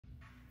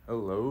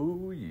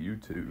Hello,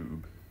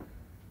 YouTube.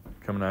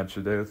 Coming at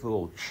you today with a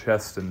little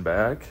chest and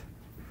back.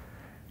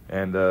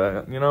 And,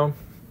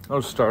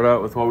 I'll start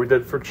out with what we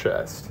did for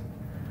chest.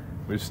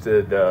 We just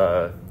did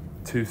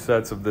 2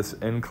 sets of this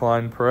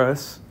incline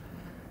press.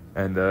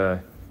 And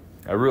I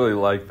really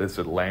like this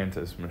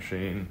Atlantis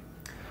machine.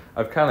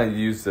 I've kind of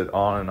used it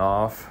on and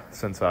off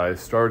since I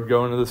started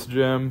going to this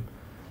gym.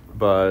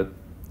 But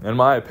in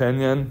my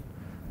opinion,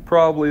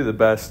 probably the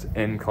best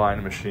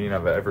incline machine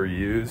I've ever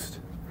used.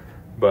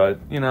 But,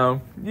 you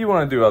want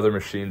to do other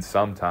machines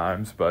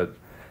sometimes, but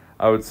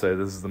I would say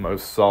this is the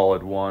most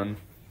solid one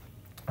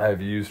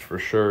I've used for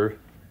sure.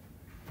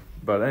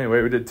 But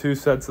anyway, we did 2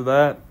 sets of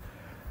that.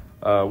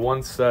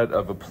 1 set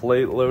of a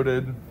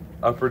plate-loaded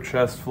upper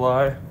chest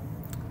fly.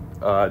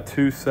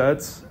 2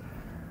 sets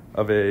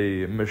of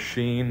a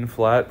machine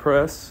flat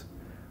press.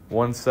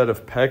 1 set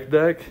of pec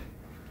deck.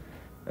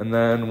 And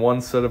then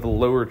 1 set of a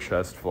lower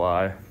chest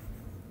fly.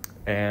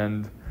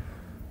 And,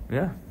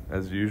 yeah,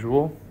 as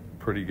usual,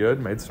 pretty good,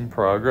 made some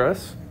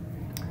progress.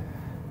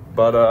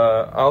 But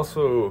I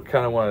also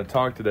kind of want to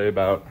talk today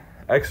about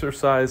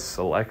exercise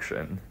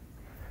selection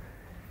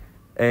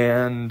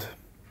and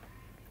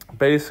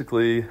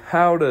basically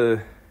how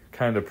to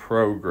kind of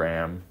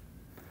program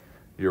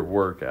your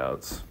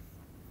workouts.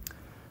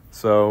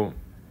 So,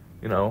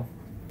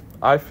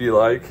 I feel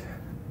like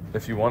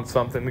if you want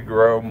something to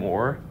grow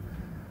more,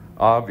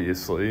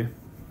 obviously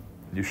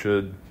you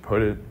should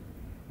put it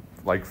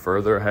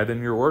further ahead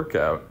in your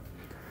workout.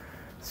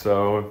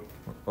 So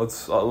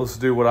let's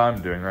do what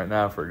I'm doing right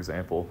now, for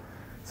example.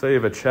 Say you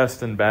have a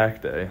chest and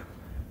back day.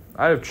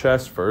 I have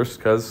chest first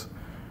because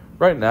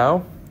right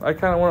now I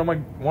kind of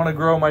want to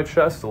grow my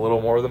chest a little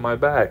more than my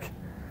back.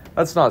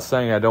 That's not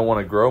saying I don't want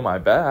to grow my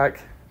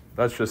back.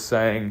 That's just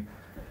saying,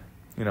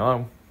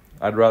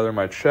 I'd rather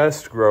my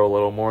chest grow a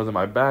little more than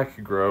my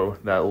back grow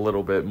that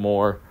little bit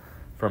more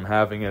from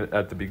having it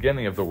at the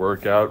beginning of the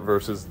workout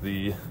versus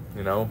the,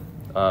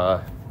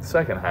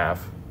 second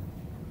half.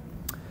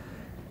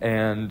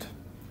 And,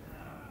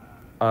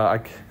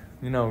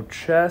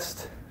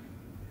 chest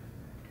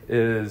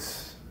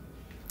is,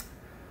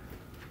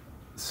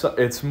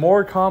 it's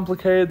more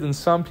complicated than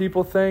some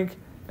people think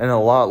and a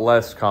lot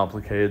less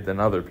complicated than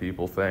other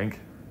people think.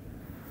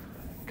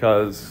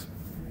 Because,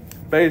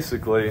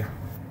 basically,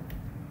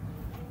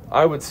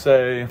 I would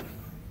say,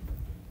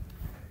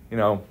 you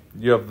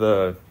have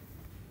the,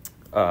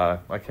 I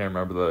can't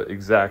remember the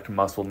exact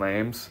muscle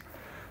names,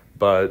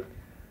 but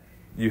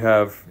you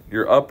have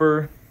your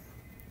upper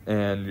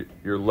and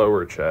your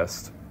lower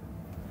chest,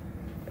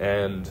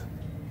 and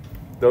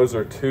those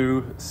are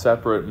 2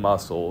 separate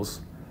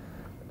muscles.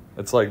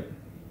 It's I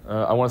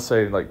want to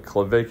say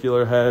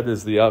clavicular head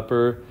is the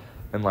upper,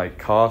 and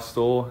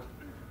costal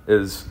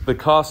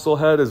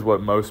head is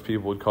what most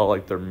people would call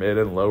their mid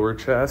and lower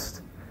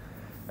chest.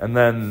 And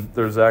then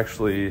there's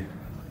actually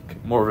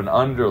more of an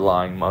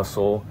underlying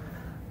muscle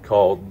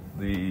called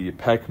the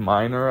pec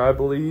minor, I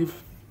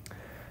believe,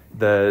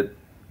 that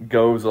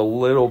goes a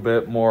little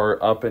bit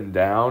more up and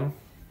down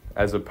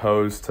as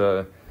opposed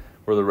to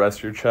where the rest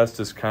of your chest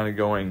is kind of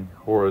going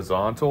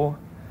horizontal.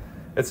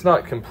 It's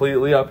not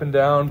completely up and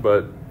down,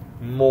 but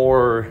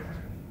more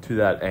to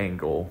that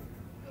angle.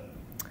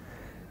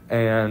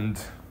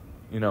 And,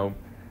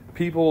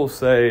 people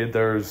say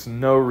there's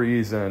no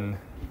reason,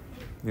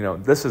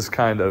 this is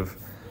kind of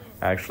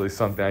actually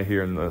something I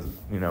hear in the,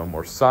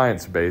 more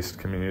science-based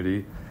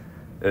community,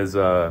 is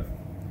they'll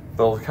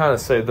kind of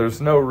say there's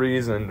no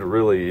reason to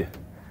really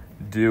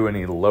do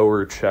any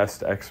lower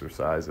chest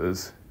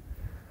exercises.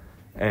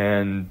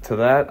 And to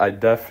that, I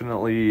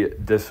definitely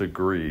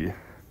disagree.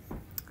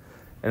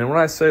 And when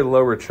I say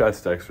lower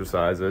chest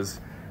exercises,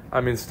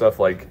 I mean stuff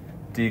like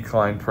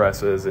decline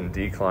presses and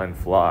decline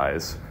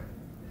flies.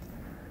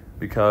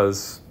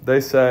 Because they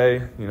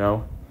say,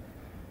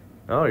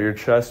 your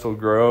chest will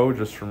grow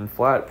just from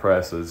flat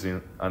presses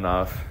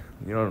enough.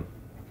 You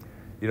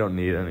don't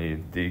need any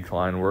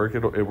decline work.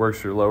 It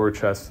works your lower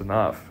chest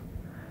enough.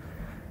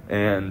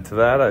 And to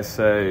that I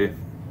say,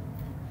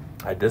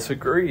 I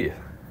disagree.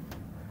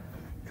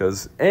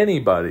 Because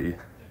anybody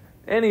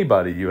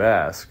you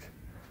ask,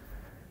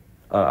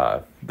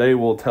 they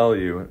will tell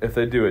you if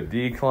they do a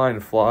decline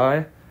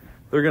fly,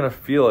 they're going to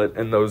feel it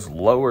in those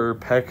lower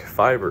pec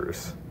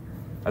fibers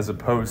as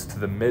opposed to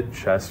the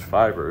mid-chest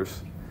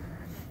fibers.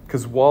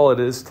 Because while it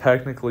is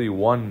technically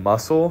one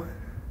muscle,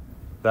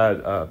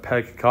 that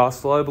pec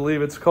costal, I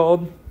believe it's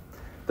called,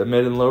 the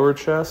mid and lower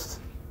chest,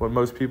 what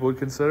most people would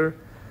consider,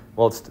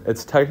 well,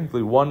 it's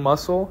technically one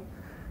muscle,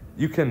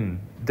 you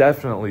can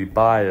definitely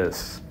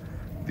bias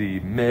the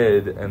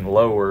mid and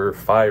lower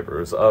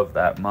fibers of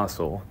that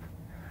muscle.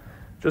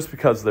 Just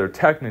because they're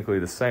technically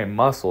the same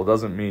muscle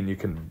doesn't mean you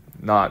can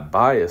not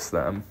bias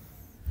them.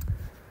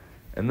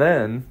 And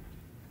then,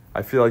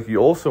 I feel like you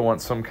also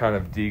want some kind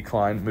of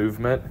decline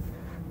movement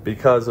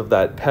because of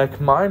that pec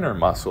minor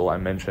muscle I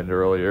mentioned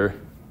earlier.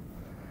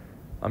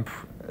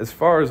 As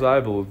far as I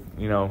believe,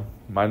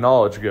 my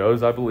knowledge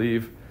goes, I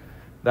believe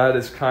that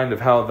is kind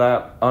of how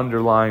that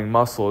underlying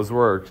muscle is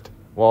worked.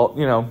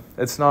 Well,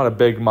 it's not a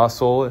big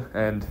muscle,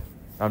 and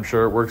I'm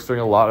sure it works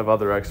during a lot of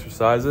other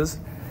exercises.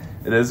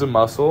 It is a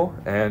muscle,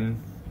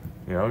 and,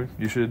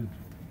 you should,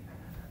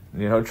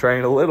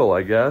 train a little,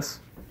 I guess.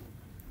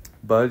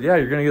 But, yeah,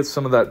 you're going to get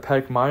some of that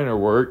pec minor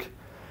work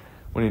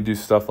when you do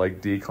stuff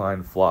like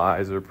decline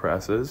flies or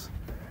presses,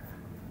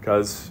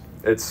 because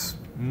it's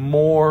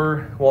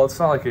more, it's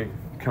not like a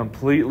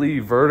completely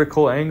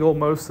vertical angle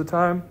most of the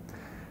time.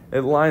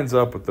 It lines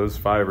up with those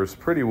fibers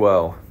pretty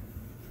well.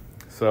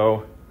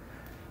 So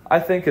I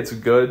think it's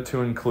good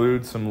to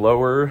include some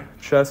lower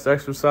chest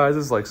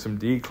exercises like some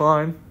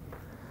decline,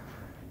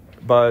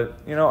 but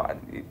you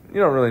don't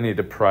really need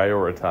to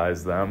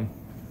prioritize them.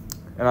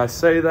 And I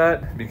say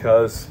that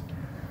because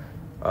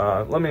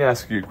let me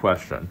ask you a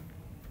question.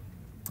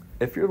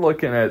 If you're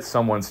looking at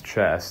someone's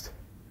chest,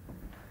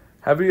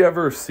 have you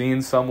ever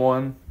seen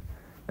someone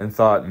and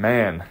thought,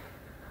 man,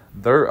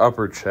 their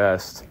upper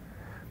chest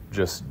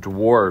just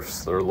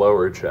dwarfs their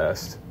lower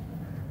chest?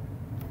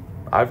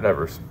 I've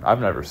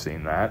never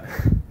seen that.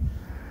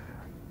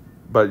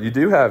 But you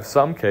do have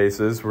some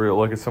cases where you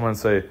look at someone and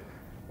say,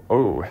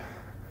 oh,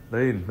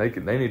 they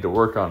need to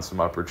work on some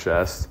upper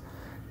chest.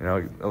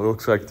 It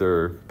looks like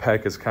their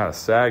pec is kind of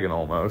sagging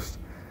almost.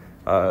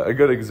 A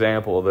good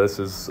example of this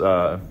is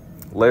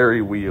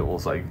Larry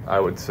Wheels, I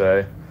would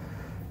say.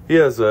 He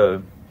has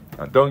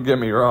don't get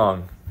me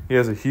wrong, he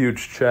has a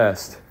huge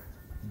chest,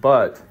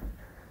 but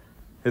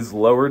his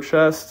lower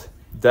chest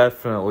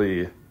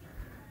definitely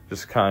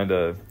just kind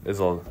of it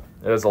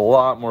has a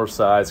lot more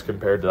size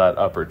compared to that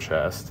upper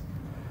chest.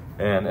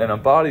 And in a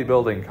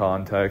bodybuilding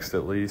context,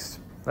 at least,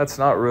 that's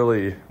not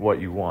really what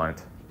you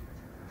want.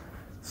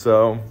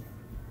 So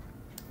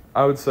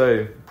I would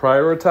say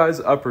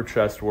prioritize upper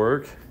chest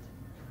work,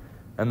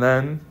 and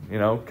then,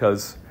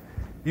 because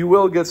you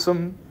will get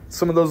some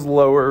of those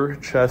lower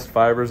chest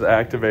fibers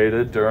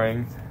activated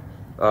during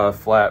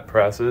flat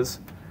presses.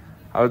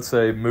 I would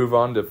say move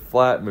on to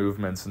flat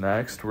movements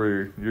next,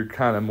 where you're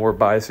kind of more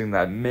biasing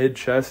that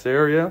mid-chest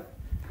area.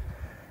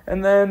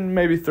 And then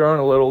maybe throwing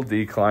a little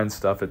decline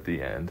stuff at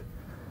the end,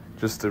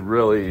 just to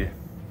really,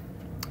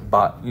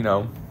 you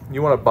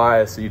want to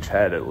bias each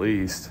head at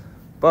least.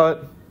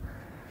 But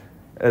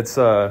it's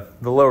the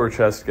lower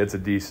chest gets a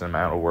decent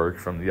amount of work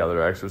from the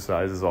other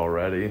exercises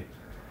already.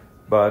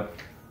 But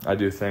I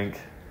do think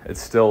it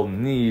still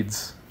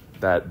needs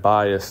that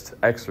biased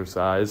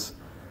exercise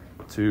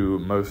to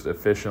most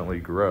efficiently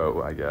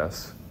grow, I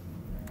guess.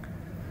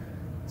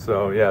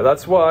 So yeah,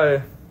 that's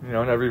why, in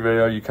every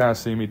video you kind of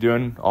see me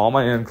doing all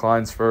my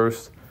inclines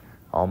first,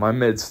 all my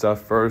mid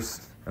stuff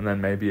first, and then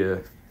maybe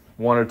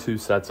one or two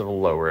sets of a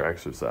lower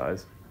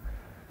exercise.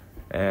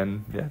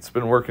 And yeah, it's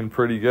been working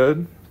pretty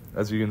good,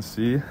 as you can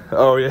see.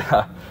 Oh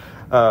yeah,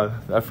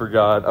 I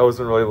forgot. I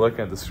wasn't really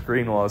looking at the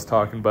screen while I was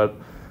talking, but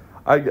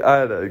I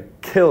had a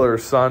killer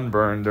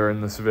sunburn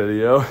during this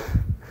video.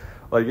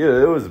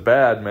 It was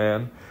bad,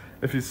 man.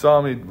 If you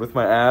saw me with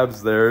my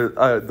abs there,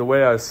 the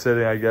way I was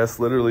sitting, I guess,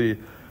 literally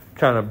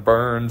kind of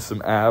burned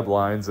some ab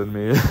lines in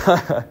me.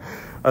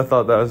 I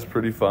thought that was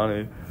pretty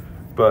funny.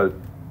 But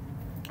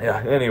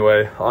yeah,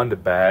 anyway, on to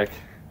back.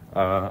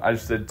 I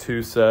just did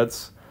 2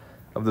 sets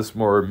of this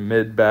more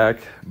mid-back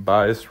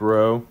biased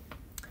row.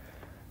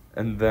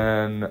 And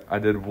then I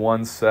did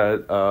 1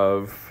 set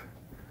of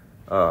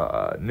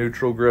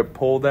neutral grip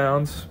pull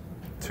downs,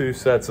 2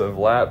 sets of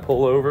lat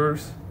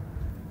pullovers,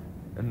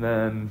 and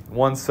then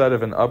 1 set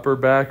of an upper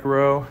back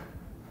row,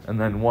 and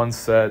then 1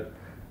 set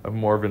of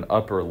more of an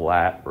upper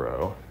lat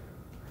row.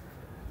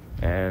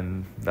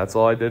 And that's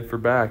all I did for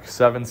back.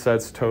 7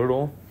 sets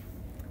total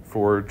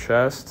for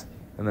chest,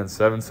 and then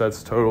 7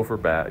 sets total for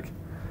back.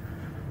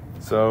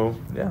 So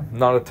yeah,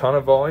 not a ton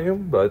of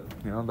volume, but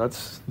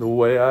that's the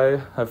way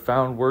I have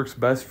found works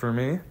best for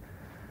me.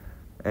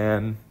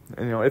 And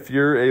if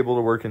you're able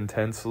to work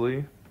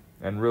intensely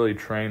and really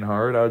train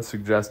hard, I would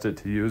suggest it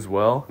to you as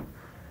well.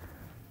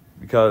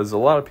 Because a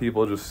lot of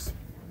people just,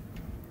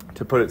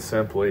 to put it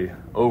simply,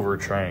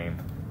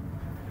 overtrain.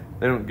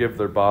 They don't give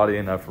their body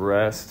enough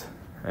rest,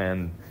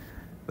 and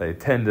they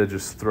tend to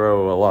just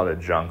throw a lot of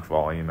junk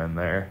volume in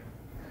there,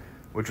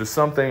 which is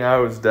something I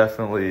was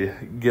definitely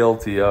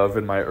guilty of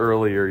in my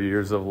earlier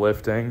years of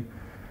lifting,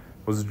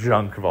 was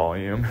junk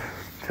volume.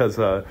 Because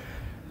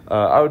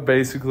I would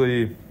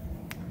basically,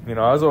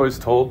 I was always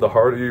told the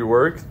harder you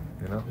work,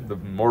 the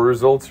more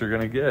results you're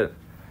going to get.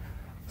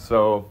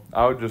 So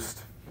I would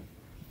just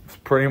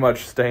pretty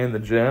much stay in the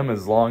gym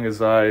as long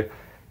as I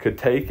could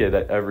take it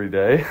every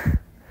day.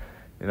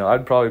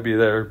 I'd probably be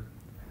there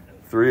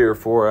 3 or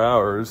 4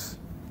 hours,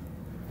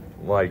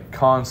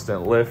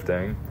 constant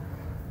lifting.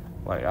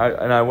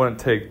 I wouldn't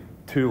take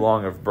too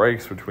long of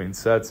breaks between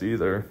sets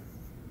either.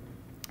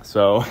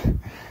 So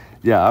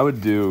yeah, I would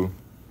do,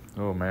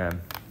 oh man.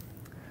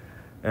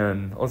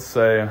 And let's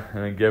say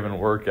in a given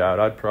workout,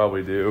 I'd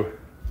probably do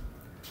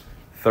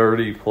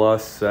 30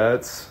 plus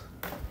sets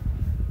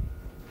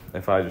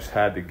if I just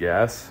had to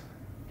guess.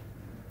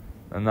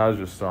 And that was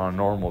just on a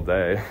normal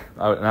day.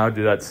 I would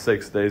do that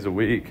 6 days a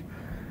week.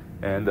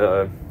 And,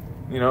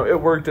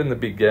 it worked in the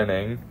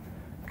beginning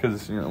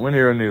because, when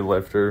you're a new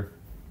lifter,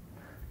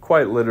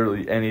 quite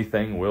literally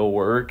anything will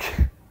work.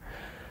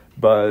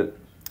 But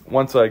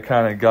once I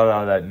kind of got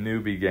out of that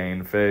newbie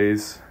gain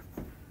phase,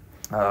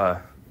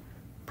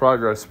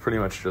 progress pretty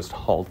much just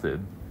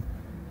halted.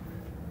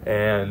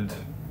 And,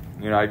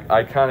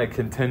 I kind of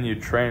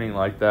continued training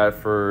like that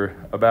for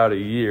about a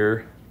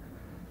year,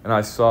 and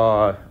I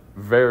saw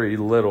very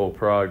little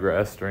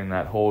progress during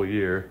that whole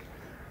year.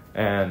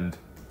 And,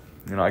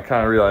 I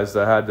kind of realized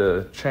I had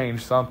to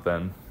change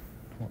something.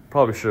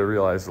 Probably should have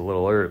realized a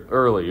little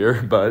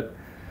earlier, but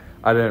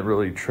I didn't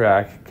really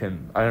track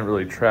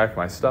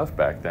my stuff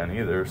back then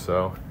either.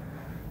 So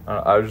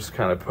I was just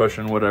kind of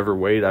pushing whatever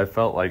weight I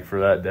felt like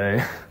for that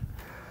day.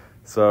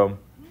 So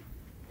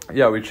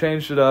yeah, we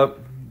changed it up,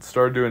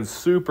 started doing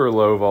super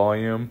low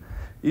volume,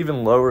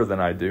 even lower than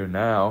I do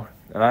now.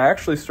 And I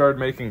actually started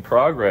making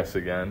progress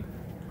again.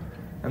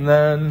 And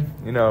then,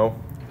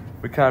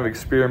 we kind of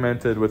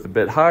experimented with a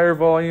bit higher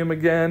volume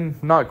again,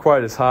 not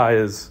quite as high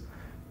as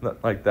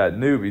like that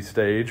newbie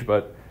stage,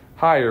 but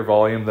higher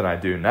volume than I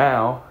do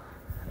now.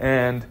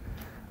 And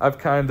I've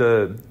kind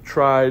of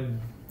tried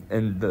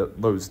in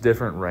those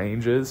different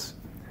ranges,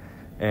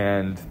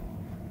 and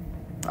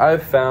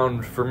I've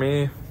found for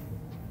me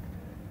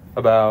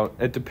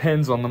it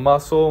depends on the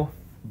muscle,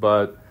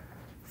 but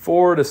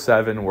 4 to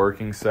 7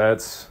 working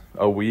sets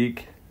a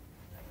week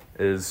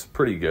is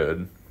pretty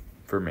good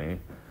for me.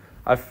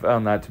 I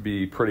found that to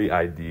be pretty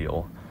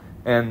ideal.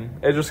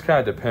 And it just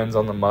kind of depends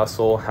on the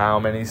muscle, how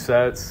many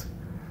sets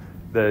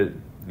that,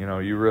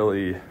 you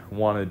really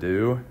want to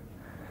do.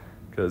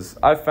 Because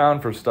I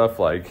found for stuff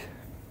like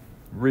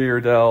rear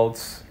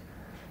delts,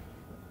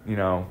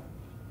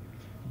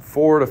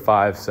 4 to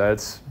 5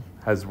 sets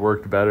has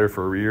worked better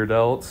for rear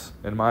delts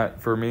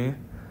for me.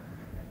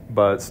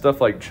 But stuff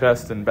like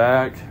chest and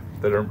back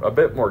that are a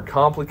bit more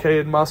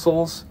complicated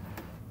muscles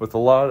with a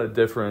lot of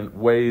different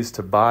ways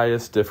to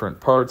bias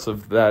different parts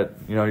of that,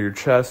 your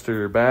chest or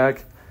your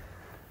back,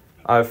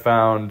 I've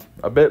found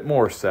a bit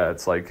more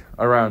sets, like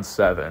around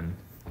 7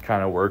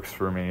 kind of works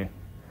for me.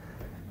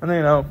 And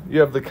then,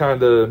 you have the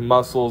kind of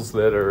muscles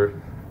that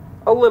are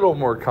a little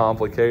more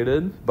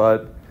complicated,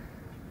 but,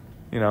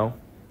 they're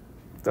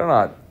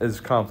not as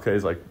complicated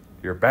as like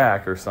your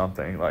back or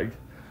something. Like,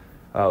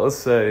 let's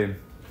say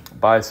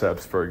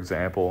biceps, for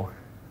example.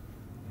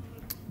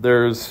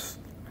 There's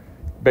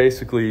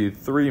basically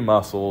 3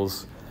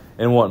 muscles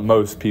in what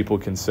most people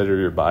consider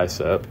your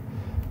bicep.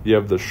 You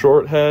have the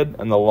short head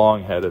and the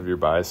long head of your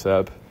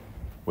bicep,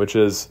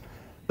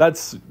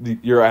 that's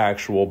your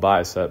actual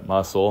bicep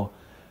muscle.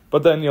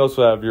 But then you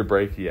also have your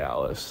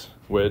brachialis,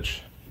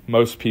 which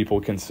most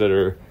people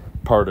consider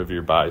part of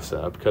your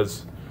bicep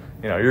because,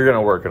 you're going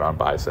to work it on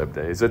bicep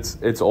days.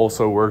 It's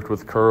also worked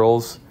with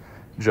curls,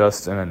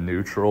 just in a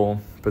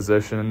neutral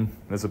position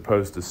as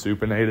opposed to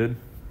supinated.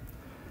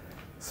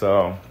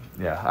 So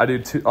yeah, I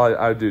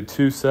do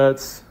 2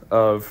 sets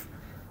of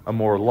a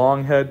more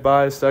long head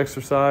biased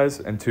exercise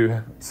and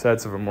 2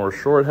 sets of a more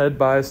short head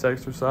biased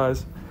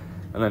exercise,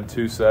 and then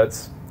 2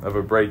 sets of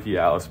a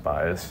brachialis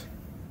bias.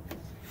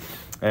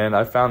 And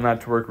I found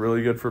that to work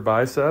really good for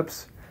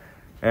biceps.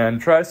 And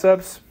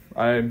triceps,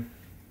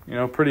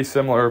 pretty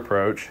similar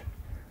approach.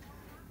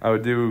 I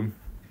would do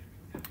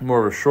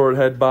more of a short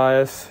head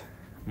bias,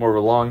 more of a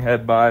long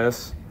head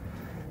bias,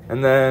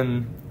 and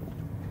then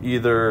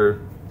either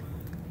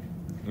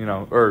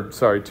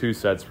 2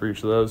 sets for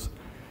each of those.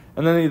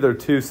 And then either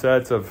 2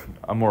 sets of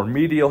a more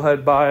medial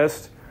head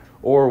biased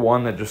or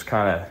one that just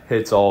kind of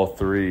hits all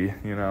 3,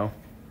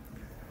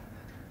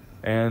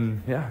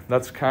 And yeah,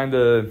 that's kind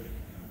of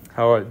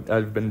how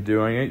I've been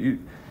doing it.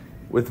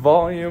 With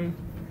volume,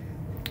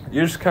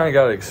 you just kind of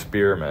got to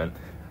experiment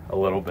a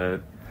little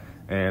bit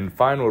and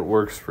find what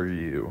works for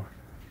you.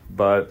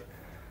 But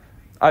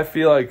I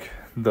feel like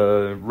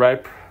the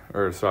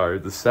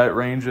set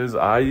ranges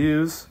I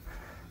use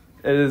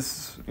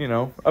is,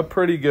 a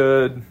pretty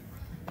good,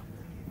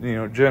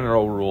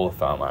 general rule of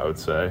thumb, I would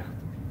say.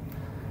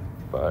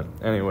 But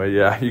anyway,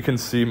 yeah, you can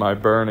see my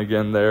burn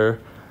again there.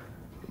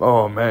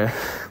 Oh man,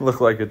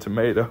 look like a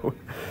tomato.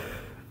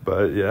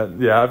 But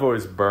yeah, I've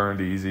always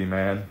burned easy,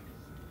 man.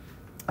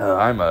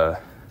 I'm a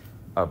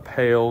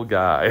pale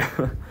guy.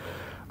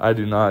 I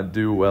do not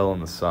do well in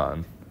the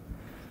sun,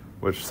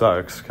 which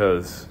sucks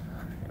because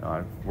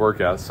I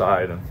work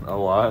outside a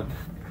lot.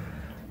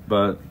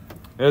 But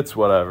it's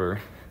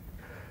whatever.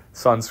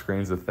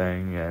 Sunscreen's a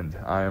thing, and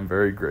I am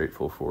very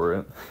grateful for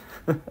it.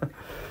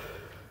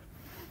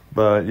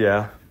 But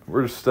yeah,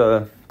 we're just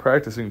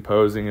practicing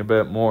posing a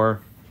bit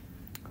more,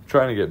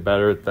 trying to get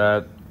better at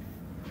that.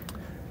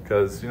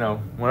 Because,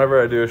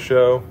 whenever I do a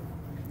show,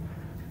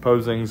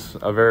 posing's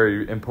a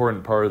very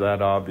important part of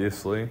that,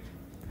 obviously.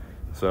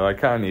 So I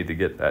kind of need to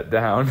get that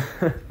down.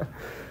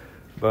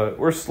 But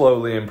we're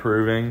slowly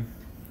improving.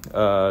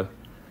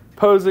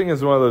 Posing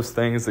is one of those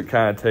things that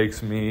kind of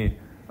takes me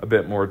a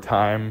bit more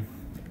time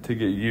to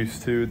get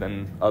used to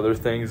than other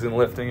things in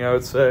lifting, I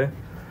would say.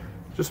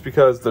 Just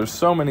because there's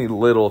so many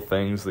little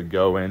things that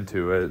go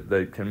into it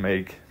that can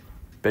make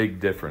big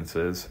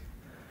differences.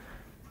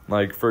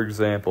 Like, for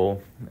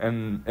example,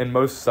 in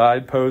most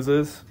side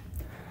poses,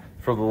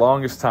 for the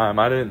longest time,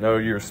 I didn't know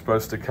you were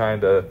supposed to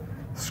kind of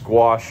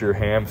squash your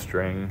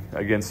hamstring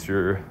against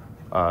your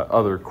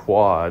other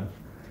quad.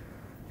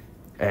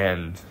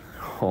 And,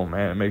 oh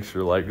man, it makes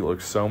your leg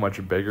look so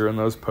much bigger in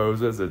those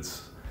poses.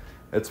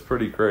 It's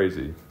pretty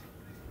crazy.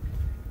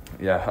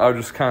 Yeah, I would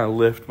just kind of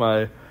lift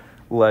my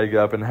leg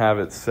up and have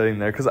it sitting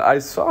there. Because I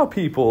saw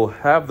people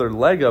have their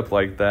leg up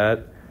like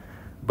that,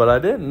 but I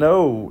didn't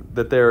know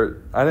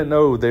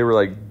they were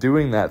like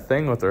doing that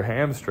thing with their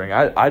hamstring.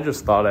 I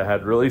just thought I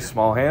had really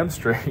small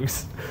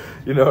hamstrings.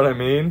 You know what I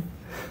mean?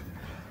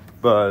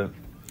 But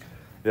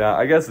yeah,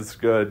 I guess it's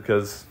good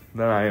because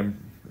then I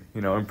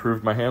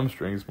improved my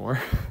hamstrings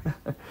more.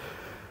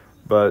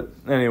 But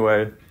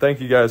anyway,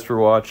 thank you guys for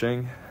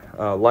watching.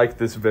 Like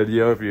this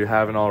video if you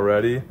haven't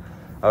already.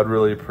 I'd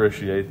really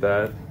appreciate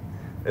that.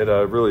 It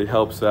really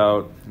helps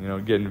out,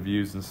 getting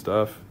views and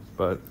stuff.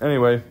 But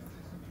anyway,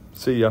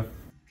 see ya.